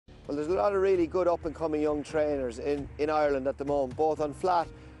Well, there's a lot of really good up-and-coming young trainers in Ireland at the moment, both on flat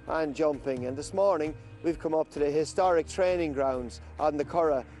and jumping. And this morning, we've come up to the historic training grounds on the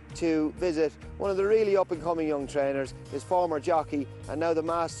Curragh to visit one of the really up-and-coming young trainers, his former jockey and now the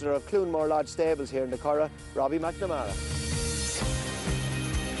master of Clunmore Lodge Stables here in the Curragh, Robbie McNamara.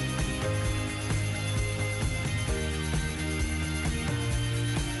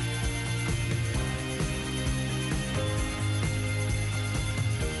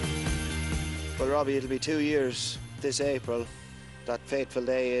 Well, Robbie, it'll be 2 years this April, that fateful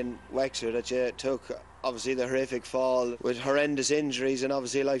day in Wexford that you took, obviously the horrific fall with horrendous injuries and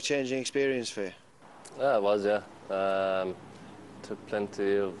obviously a life-changing experience for you. Yeah, it was, yeah. Took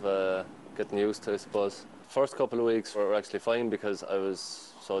plenty of getting used to, I suppose. First couple of weeks were actually fine because I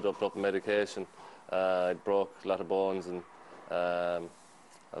was so doped up in medication. I'd broke a lot of bones and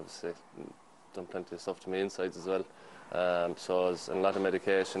obviously done plenty of stuff to my insides as well. So I was on a lot of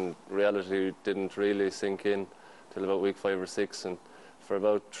medication. Reality didn't really sink in till about week 5 or 6, and for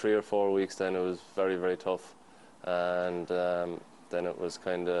about 3 or 4 weeks then it was very, very tough. And then it was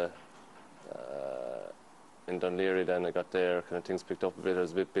kind of in Dunleary. Then I got there, kind of things picked up a bit. I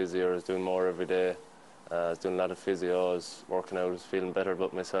was a bit busier. I was doing more every day. I was doing a lot of physio. I was working out. I was feeling better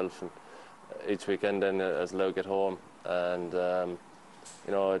about myself. And each weekend then I was allowed to get home, and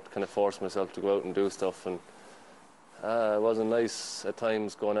you know, I'd kind of forced myself to go out and do stuff. And it wasn't nice at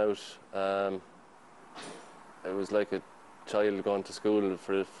times going out. It was like a child going to school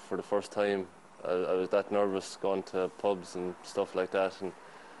for the first time. I was that nervous going to pubs and stuff like that,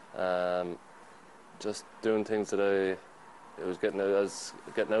 and just doing things that I was getting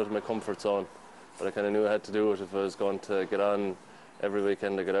out of my comfort zone. But I kind of knew I had to do it if I was going to get on every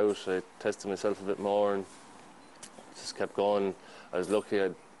weekend to get out. I tested myself a bit more and just kept going. I was lucky. I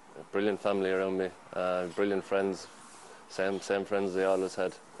had a brilliant family around me, brilliant friends. Same friends they always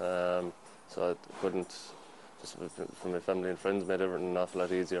had, so I couldn't, just from my family and friends, made everything an awful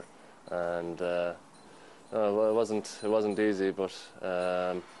lot easier. And no, it wasn't easy, but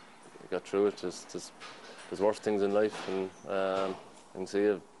I got through it. There's worse things in life, and I can see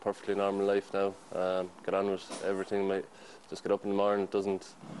a perfectly normal life now. Get on with everything. Just get up in the morning. It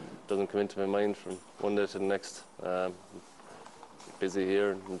doesn't come into my mind from one day to the next. Busy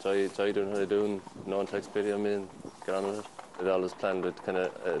here, enjoy doing what I do, and no one takes pity on me, and get on with it. I'd always planned with kind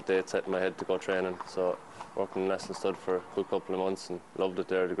of a date set in my head to go training, so worked in National Stud for a good couple of months and loved it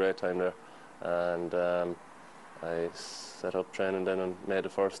there, had a great time there. And I set up training then on May the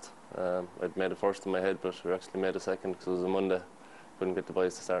 1st. I'd made the 1st in my head, but we actually made the 2nd because it was a Monday. Couldn't get the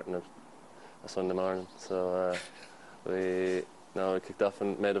boys to start on a Sunday morning, so we kicked off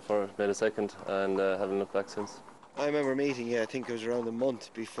on May the 2nd, and haven't looked back since. I remember meeting you, I think it was around a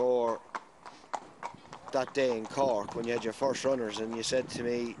month before that day in Cork when you had your first runners, and you said to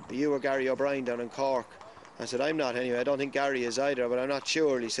me, you were Gary O'Brien down in Cork. I said, I'm not anyway. I don't think Gary is either, but I'm not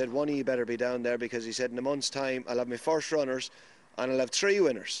sure. He said, one of you better be down there, because he said in a month's time I'll have my first runners and I'll have 3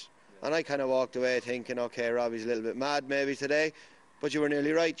 winners. Yeah. And I kind of walked away thinking, okay, Robbie's a little bit mad maybe today, but you were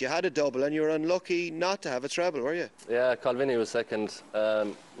nearly right. You had a double and you were unlucky not to have a treble, were you? Yeah, Calvini was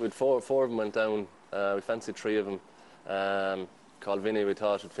 2nd. We'd four of them went down. We fancied 3 of them. Calvini we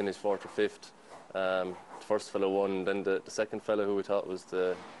thought would finish 4th or 5th. The first fellow won, then the second fellow, who we thought was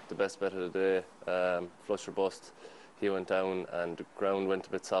the best bet of the day, Flush or Bust, he went down and the ground went a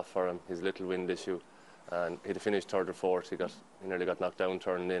bit soft for him, his little wind issue, and he'd have finished 3rd or 4th. He nearly got knocked down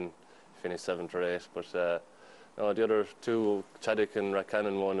turning in, finished 7th or 8th. But no, the other 2, Chadwick and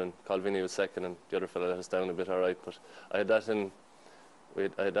Rackcannon, won, and Calvini was 2nd, and the other fellow let us down a bit alright. But I had that in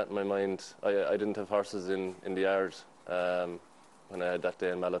my mind. I didn't have horses in the yard when I had that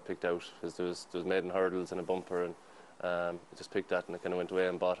day in Mallow picked out, because there was maiden hurdles and a bumper, and I just picked that, and I kind of went away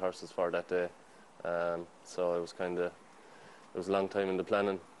and bought horses for that day. So it was a long time in the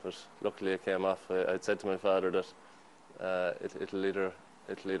planning, but luckily it came off. I'd said to my father that it'll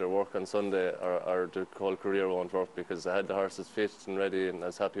either work on Sunday or the whole career won't work, because I had the horses fit and ready and I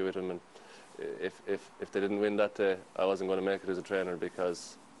was happy with them. And if they didn't win that day, I wasn't going to make it as a trainer,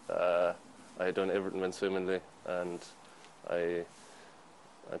 because I had done everything went swimmingly, and I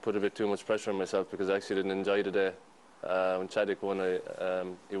put a bit too much pressure on myself, because I actually didn't enjoy the day. When Chadwick won,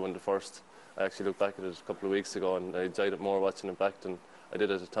 he won the first. I actually looked back at it a couple of weeks ago, and I enjoyed it more watching it back than I did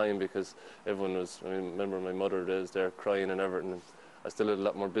at the time, because everyone was, I remember my mother was there crying and everything, and I still had a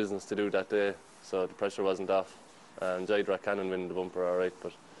lot more business to do that day, so the pressure wasn't off. I enjoyed Rackcannon winning the bumper alright,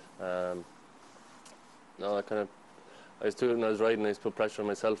 but no, I was tooting, I was riding, I used to put pressure on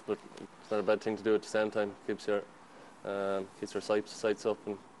myself, but it's not a bad thing to do at the same time. Keeps your sights up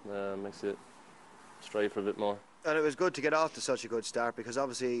and makes you strive for a bit more. And it was good to get off to such a good start, because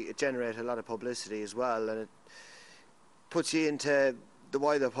obviously it generated a lot of publicity as well, and it puts you into the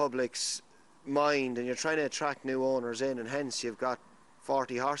wider public's mind, and you're trying to attract new owners in, and hence you've got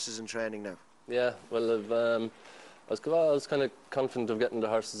 40 horses in training now. Yeah, well, I was kind of confident of getting the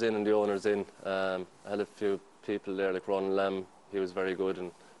horses in and the owners in. I had a few people there, like Ron Lamb, he was very good,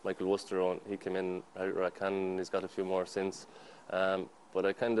 and Michael Worcester, he came in out Racan, and he's got a few more since. But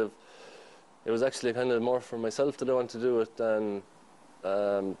it was actually kind of more for myself that I wanted to do it than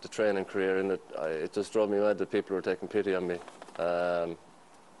the training career. In it just drove me mad that people were taking pity on me.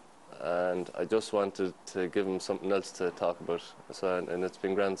 And I just wanted to give them something else to talk about. So, and it's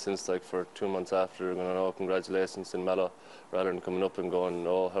been grand since, like, for 2 months after, going, oh, congratulations in Mallow, rather than coming up and going,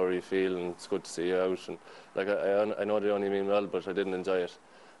 oh, how are you feeling? It's good to see you out. And like, I know they only mean well, but I didn't enjoy it.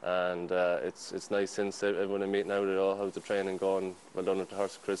 And it's nice since everyone I meet now, that, oh, how's the training going? Well done with the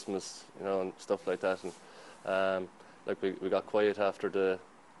horse Christmas, you know, and stuff like that. And like, we got quiet after the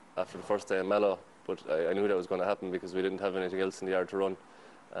first day in Mallow, but I knew that was going to happen because we didn't have anything else in the yard to run.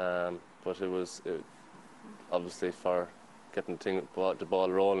 But it obviously, for getting the ball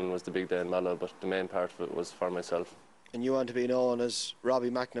rolling was the big day in Mallow, but the main part of it was for myself. And you want to be known as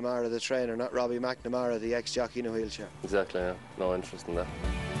Robbie McNamara, the trainer, not Robbie McNamara, the ex-jockey in a wheelchair. Exactly, yeah. No interest in that.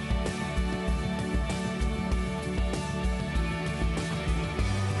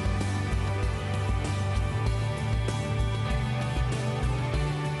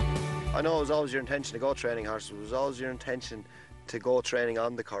 I know it was always your intention to go training horses. It was always your intention to go training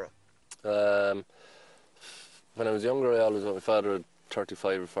on the Curragh. When I was younger, my father had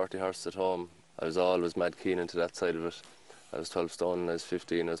 35 or 40 horses at home. I was always mad keen into that side of it. I was 12 stone and I was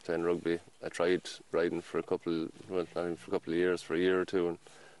 15, I was playing rugby. I tried riding for not even for a couple of years, for a year or two, and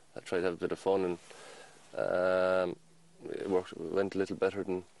I tried to have a bit of fun, and it went a little better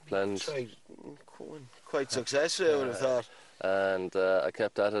than planned. Quite successful, I would have thought. And I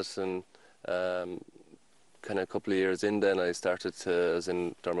kept at it, and kind of a couple of years in, then I was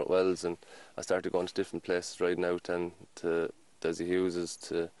in Dermot Wells, and I started going to different places, riding out and to Desi Hughes's,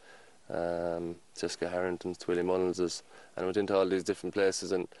 to Jessica Harrington's, to Willie Mullins', and I went into all these different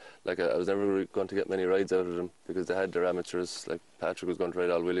places, and like, I was never really going to get many rides out of them because they had their amateurs. Like, Patrick was going to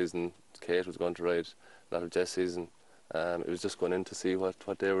ride all Willies, and Kate was going to ride a lot of Jessies, and it was just going in to see what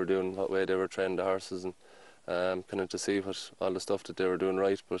they were doing, what way they were training the horses, and kind of to see what all the stuff that they were doing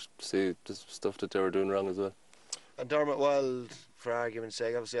right, but to see the stuff that they were doing wrong as well. And Dermot Wells, for argument's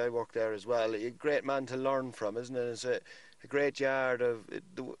sake, obviously I worked there as well. A great man to learn from, isn't it? It's a great yard of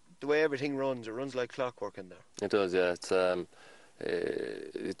the way everything runs. It runs like clockwork in there. It does, yeah.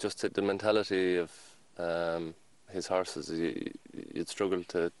 It's just the mentality of his horses. You'd struggle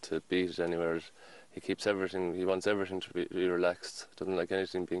to beat it anywhere. He keeps everything. He wants everything to be relaxed. Doesn't like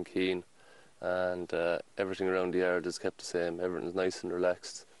anything being keen. And everything around the yard is kept the same. Everything's nice and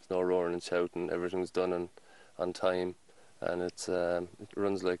relaxed. There's no roaring and shouting. Everything's done on time, and it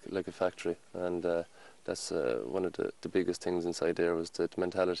runs like a factory. And that's one of the biggest things inside there, was the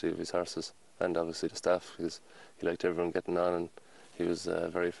mentality of his horses, and obviously the staff, because he liked everyone getting on, and he was a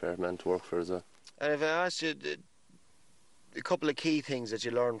very fair man to work for as well. And if I asked you a couple of key things that you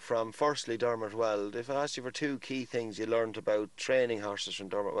learned from, firstly, Dermot Weld, if I asked you for 2 key things you learned about training horses from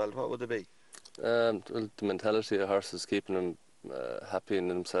Dermot Weld, what would they be? Well, the mentality of horses, keeping them happy in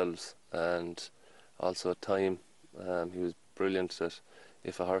themselves, and also time. He was brilliant that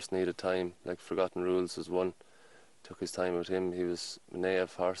if a horse needed time, like Forgotten Rules was one, took his time with him. He was an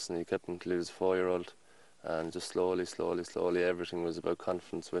AF horse, and he kept him till he was a 4-year-old, and just slowly, everything was about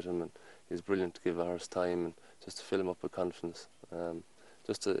confidence with him, and he was brilliant to give a horse time and just to fill him up with confidence.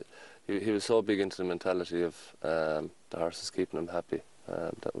 He was so big into the mentality of the horses, keeping them happy.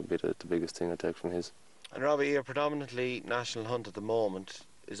 That would be the biggest thing I take from his. And Robbie, you're predominantly National Hunt at the moment.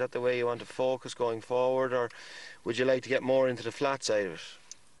 Is that the way you want to focus going forward, or would you like to get more into the flat side of it?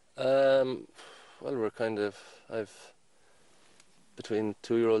 Well, I've between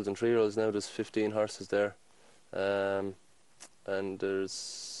 2-year-olds and 3-year-olds now, there's 15 horses there, and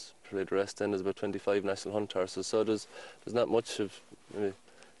there's probably the rest. Then there's about 25 National Hunt horses, so there's not much of maybe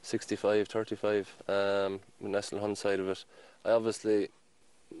 65, 35 National Hunt side of it.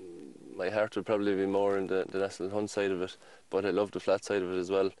 My heart would probably be more in the National Hunt side of it, but I love the flat side of it as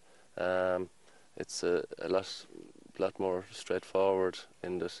well. It's a lot more straightforward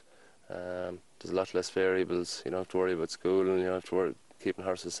in that there's a lot less variables. You don't have to worry about school, and you don't have to worry, keeping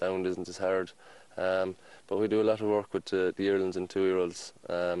horses sound isn't as hard. But we do a lot of work with the yearlings and 2-year-olds.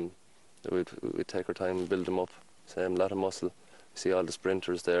 We take our time and build them up. A lot of muscle. You see all the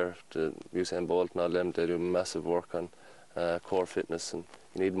sprinters there, the Usain Bolt and all them, they do massive work on core fitness, and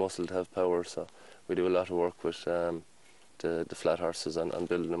you need muscle to have power, so we do a lot of work with the flat horses and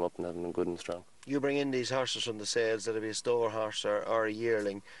building them up and having them good and strong. You bring in these horses from the sales, that'll be a store horse or a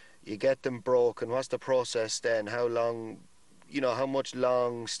yearling. You get them broken. What's the process then? How long, how much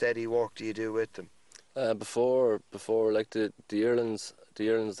long, steady work do you do with them? Before like the yearlings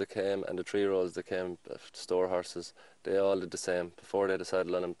that came and the 3-year-olds that came, store horses, they all did the same. Before they had a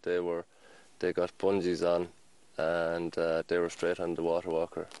saddle on them, they got bungees on, and they were straight on the water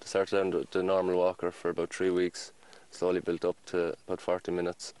walker. They started on the normal walker for about 3 weeks, slowly built up to about 40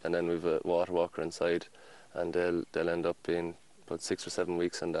 minutes, and then we've a water walker inside, and they'll end up being about 6 or 7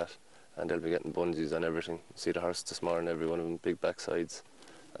 weeks on that, and they'll be getting bungees on everything. You see the horse this morning, every one of them big backsides,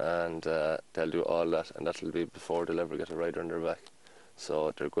 and they'll do all that, and that'll be before they'll ever get a rider on their back.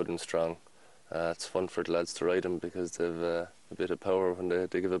 So they're good and strong. It's fun for the lads to ride them because they've a bit of power when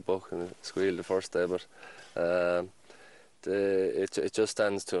they give a buck and squeal the first day, but it just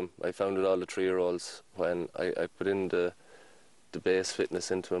stands to them. I found it all the 3-year-olds when I put in the base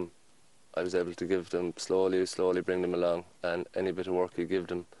fitness into them. I was able to give them slowly bring them along, and any bit of work you give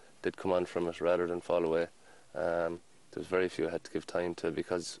them, they'd come on from it rather than fall away. There's very few I had to give time to,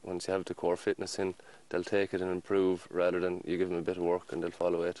 because once you have the core fitness in, they'll take it and improve rather than you give them a bit of work and they'll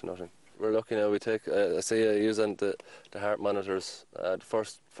fall away to nothing. We're lucky now. We take, I use on the heart monitors. The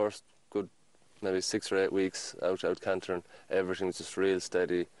first good maybe 6 or 8 weeks out cantering, everything's just real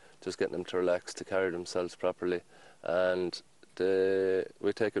steady, just getting them to relax, to carry themselves properly, and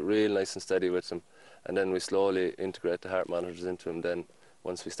we take it real nice and steady with them, and then we slowly integrate the heart monitors into them. Then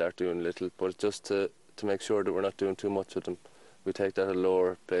once we start doing little, but just to make sure that we're not doing too much with them, we take that at a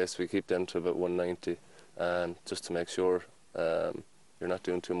lower pace. We keep them to about 190, just to make sure you're not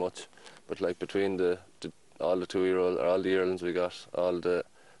doing too much. But like between all the 2-year-olds, or all the yearlings we got, all the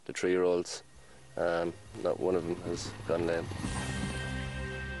 3-year-olds, not one of them has gone lame.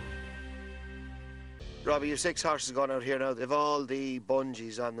 Robbie, you've 6 horses going out here now. They've all the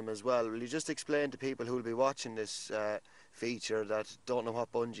bungees on them as well. Will you just explain to people who will be watching this feature that don't know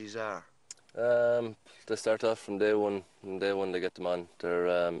what bungees are? They start off from day one. From day one they get them on.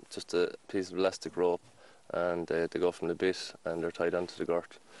 They're just a piece of elastic rope, and they go from the bit and they're tied onto the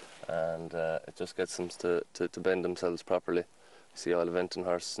girt, and it just gets them to bend themselves properly. You see all eventing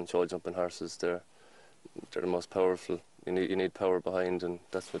horses and show jumping horses, they're the most powerful. You need power behind, and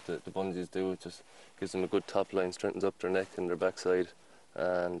that's what the bungees do. It just gives them a good top line, strengthens up their neck and their backside,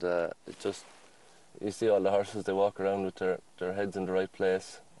 and it just, you see all the horses, they walk around with their heads in the right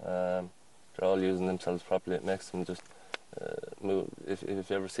place. They're all using themselves properly. It makes them just move. If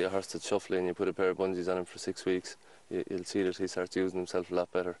you ever see a horse that's shuffling and you put a pair of bungees on him for 6 weeks, you'll see that he starts using himself a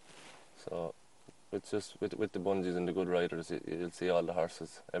lot better. So it's just with the bungees and the good riders, you'll see all the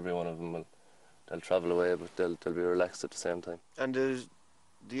horses, every one of them they'll travel away, but they'll be relaxed at the same time. And do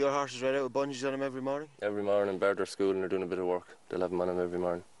your horses ride out with bungees on them every morning? Every morning, bar their school and they're doing a bit of work, they'll have them on them every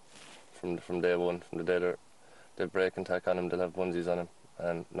morning. From day one, from the day they break and tack on them, they'll have bungees on them,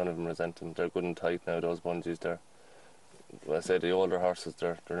 and none of them resent them. They're good and tight now, those bungees. I say the older horses,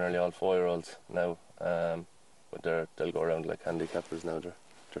 they're nearly all 4-year-olds now, but they'll go around like handicappers now. They're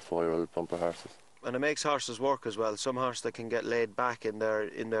 4-year-old bumper horses. And it makes horses work as well. Some horses that can get laid back in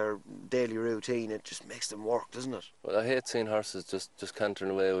their daily routine, it just makes them work, doesn't it? Well, I hate seeing horses just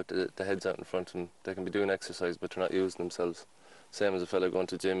cantering away with the heads out in front of them. They can be doing exercise, but they're not using themselves. Same as a fella going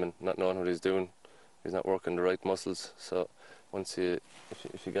to the gym and not knowing what he's doing. He's not working the right muscles. So if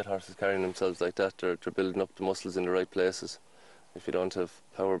you get horses carrying themselves like that, they're building up the muscles in the right places. If you don't have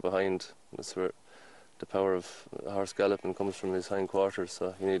power behind, that's where the power of a horse galloping comes from, his hind quarters.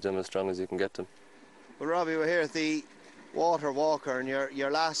 So you need them as strong as you can get them. Well, Robbie, we're here at the water walker, and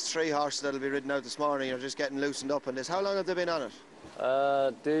your last 3 horses that'll be ridden out this morning, you're just getting loosened up on this. How long have they been on it?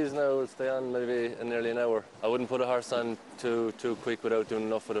 These now will stay on maybe nearly an hour. I wouldn't put a horse on too quick without doing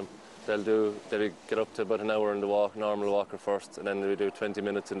enough of them. They'll get up to about an hour in the normal walker first, and then we do 20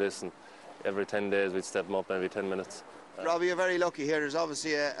 minutes in this, and every 10 days we'd step them up every 10 minutes. Robbie, you're very lucky here. There's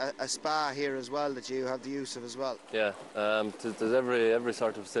obviously a spa here as well that you have the use of as well. Yeah, there's every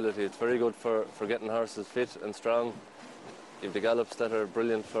sort of facility. It's very good for getting horses fit and strong. You've the gallops that are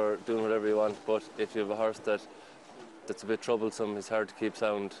brilliant for doing whatever you want, but if you have a horse that's a bit troublesome, he's hard to keep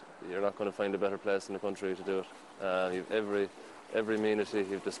sound, you're not going to find a better place in the country to do it. You've every amenity.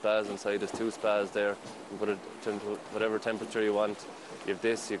 You've the spas inside. There's 2 spas there. You can put it to whatever temperature you want. You have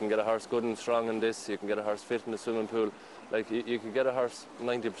this. You can get a horse good and strong in this. You can get a horse fit in the swimming pool. Like you can get a horse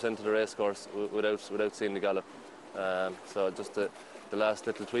 90% of the race course without seeing the gallop. So just the last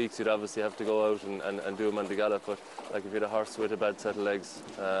little tweaks, you'd obviously have to go out and do them on the gallop. But like if you had a horse with a bad set of legs,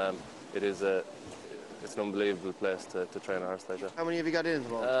 it is it's an unbelievable place to train a horse like that. How many have you got in at the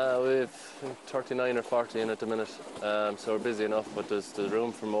moment? We've 39 or 40 in at the minute, so we're busy enough, but there's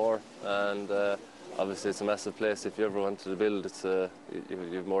room for more, and obviously it's a massive place. If you ever wanted to build,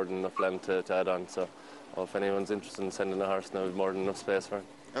 you've more than enough land to add on, so if anyone's interested in sending a horse now, we've more than enough space for him.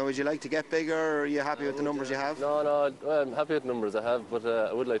 And would you like to get bigger, or are you happy with the numbers you have? No, I'm happy with the numbers I have, but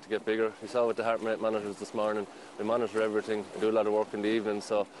I would like to get bigger. You saw with the heart rate monitors this morning, we monitor everything. I do a lot of work in the evening,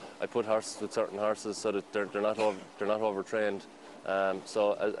 so I put horses with certain horses so that they're not overtrained.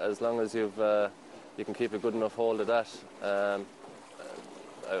 So as long as you can keep a good enough hold of that. The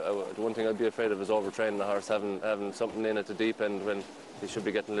one thing I'd be afraid of is overtraining a horse, having something in at the deep end when he should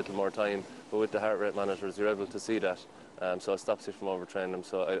be getting a little more time. But with the heart rate monitors, you're able to see that. So it stops you from overtraining them.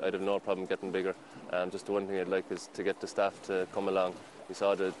 So I'd have no problem getting bigger. Just the one thing I'd like is to get the staff to come along. You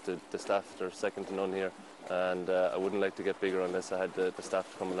saw the staff, they're second to none here, and I wouldn't like to get bigger unless I had the staff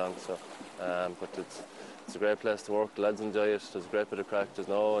to come along. So, but it's a great place to work. The lads enjoy it. There's a great bit of crack.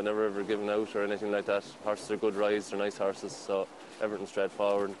 I never ever given out or anything like that. Horses are good rides. They're nice horses. So everything's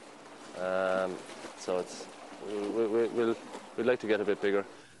straightforward. So we'd like to get a bit bigger.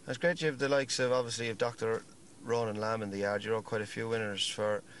 It's great you have the likes of, obviously, of Dr. Ronan Lamb in the yard. You wrote quite a few winners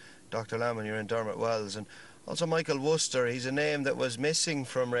for Dr. Lamb when you were in Dermot Wells, and also Michael Worcester. He's a name that was missing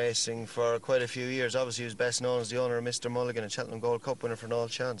from racing for quite a few years. Obviously he was best known as the owner of Mr. Mulligan and Cheltenham Gold Cup winner for an all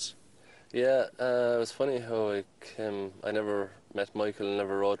chance. Yeah, it was funny how I never met Michael,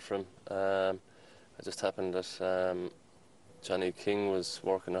 never rode for him. It just happened that Johnny King was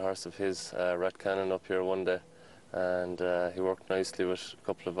working a horse of his, Rat Cannon, up here one day, and he worked nicely with a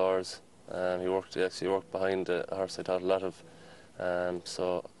couple of hours. He actually worked behind a horse I taught a lot of.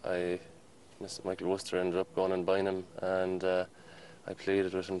 So Mr. Michael Worcester ended up going and buying him, and I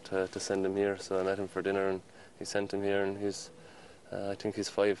pleaded with him to send him here. So I met him for dinner, and he sent him here, and I think he's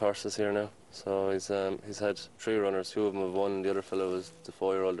 5 horses here now. So he's had 3 runners. 2 of them have won. The other fellow was the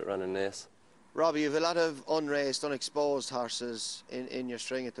 4-year-old that ran in Naas. Robbie, you have a lot of unraced, unexposed horses in your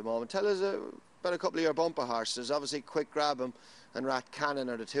string at the moment. Tell us about a couple of your bumper horses. Obviously Quick Grab 'em and Rat Cannon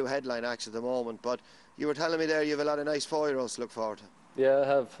are the 2 headline acts at the moment, but you were telling me there you have a lot of nice 4-year-olds to look forward to. Yeah, I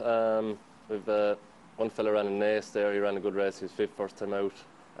have. We've one fella ran in Naas there. He ran a good race. He was 5th first time out.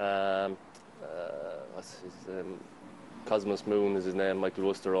 What's his Cosmos Moon is his name. Michael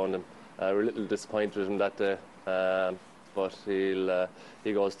Worcester owned him. We're a little disappointed with him that day, but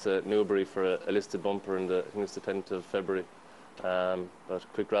he goes to Newbridge for a listed bumper I think it's the 10th of February. But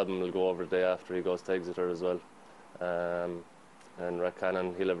Quick Grab 'em will go over the day after. He goes to Exeter as well. And Rat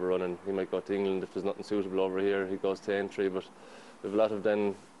Cannon, he'll have a run, and he might go to England if there's nothing suitable over here. He goes to Aintree, but we've a lot of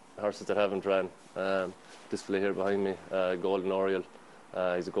then horses that haven't ran. This fella here behind me, Golden Oriole,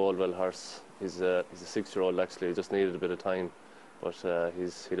 he's a Goldwell horse. He's a 6-year-old actually. He just needed a bit of time, but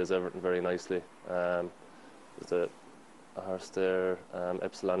he does everything very nicely. There's a horse there,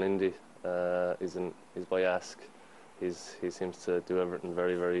 Epsilon Indy. He's by Ask. He seems to do everything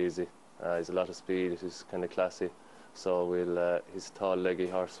very, very easy. He's a lot of speed. He's kind of classy. So he's a tall, leggy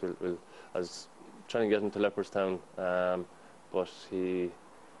horse. I was trying to get him to Leopardstown, but we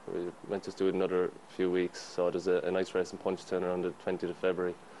might just do it another few weeks. So there's a nice race in Punchestown around the 20th of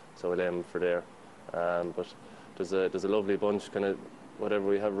February. So we'll aim for there. But there's a lovely bunch, kind of whatever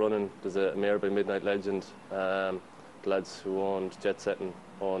we have running. There's a mare by Midnight Legend. The lads who owned Jet Setting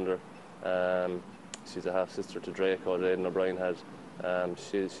owned her. She's a half sister to Draco that Aidan O'Brien had.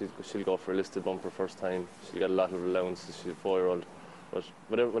 She'll go for a listed bumper first time. She'll get a lot of allowances. She's a 4-year-old. But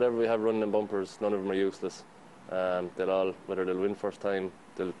whatever we have running in bumpers, none of them are useless. Whether they'll win first time,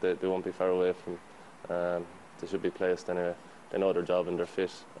 they won't be far away from. They should be placed anyway. They know their job and they're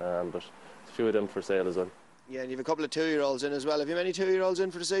fit. But a few of them for sale as well. Yeah, and you have a couple of 2-year-olds in as well. Have you many 2-year-olds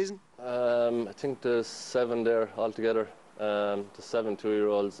in for the season? I think there's 7 there altogether. There's 7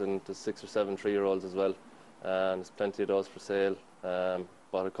 2-year-olds and there's 6 or 7 3-year-olds as well. There's plenty of those for sale.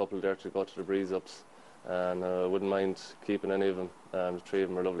 Bought a couple there to go to the breeze ups, and I wouldn't mind keeping any of them. The 3 of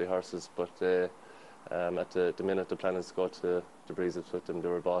them are lovely horses, but at the minute the plan is to go to the breeze ups with them. They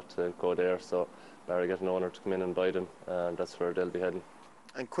were bought to go there, so Barry get an owner to come in and buy them, and that's where they'll be heading.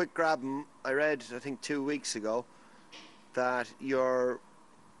 And Quick Grab 'em, I read I think 2 weeks ago that you're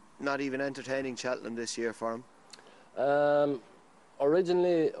not even entertaining Cheltenham this year for him.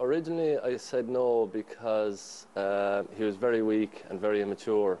 Originally I said no because he was very weak and very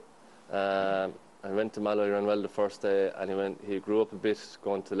immature. I went to Malloy, ran well the first day, and he grew up a bit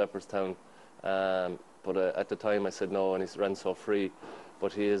going to Leopardstown. But at the time I said no, and he ran so free.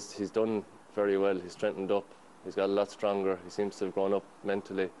 But he's done very well. He's strengthened up. He's got a lot stronger. He seems to have grown up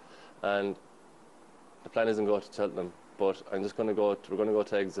mentally. And the plan isn't go to Cheltenham, but we're going to go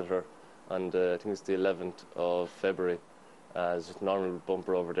to Exeter on the, I think it's the 11th of February. It's just a normal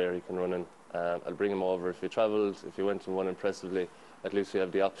bumper over there he can run in. I'll bring him over. If he travelled, if he went and won impressively, at least we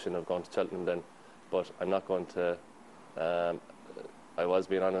have the option of going to Cheltenham then. But I'm not going to. I was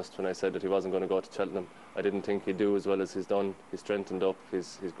being honest when I said that he wasn't going to go to Cheltenham. I didn't think he'd do as well as he's done. He's strengthened up,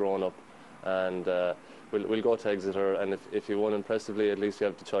 he's grown up, and we'll go to Exeter. And if he won impressively, at least we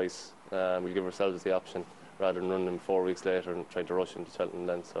have the choice. We'll give ourselves the option rather than running him 4 weeks later and trying to rush him to Cheltenham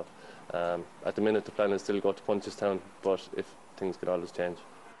then. So at the minute the plan is still go to Punchestown, but if things can always change.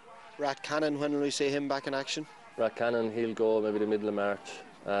 Rat Cannon, when will we see him back in action? Rat Cannon, he'll go maybe the middle of March.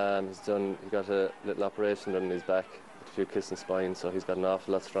 He got a little operation done in his back, with a few kissing spines, so he's got an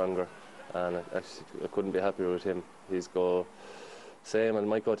awful lot stronger, and I couldn't be happier with him. He's go same, and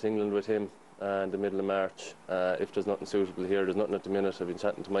might go to England with him in the middle of March. If there's nothing suitable here, there's nothing at the minute. I've been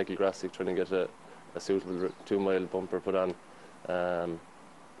chatting to Michael Grassick trying to get a suitable 2-mile bumper put on.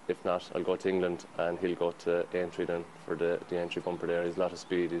 If not, I'll go to England and he'll go to Aintree then for the Aintree bumper there. He's a lot of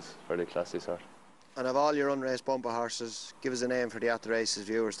speed, he's fairly classy sort. And of all your unraced bumper horses, give us a name for the At The Races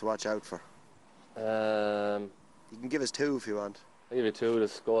viewers to watch out for. You can give us 2 if you want. I'll give you 2.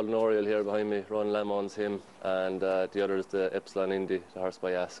 There's Golden Oriole here behind me, Ron Lamon's him, and the other is the Epsilon Indy, the horse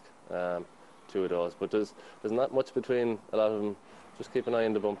by Ask. 2 of those, but there's not much between a lot of them. Just keep an eye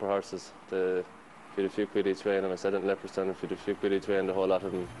on the bumper horses. If you had a few quid each way, and I said it in Leopardstown, if you had a few quid each way and the whole lot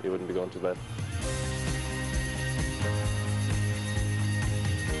of them, you wouldn't be going too bad.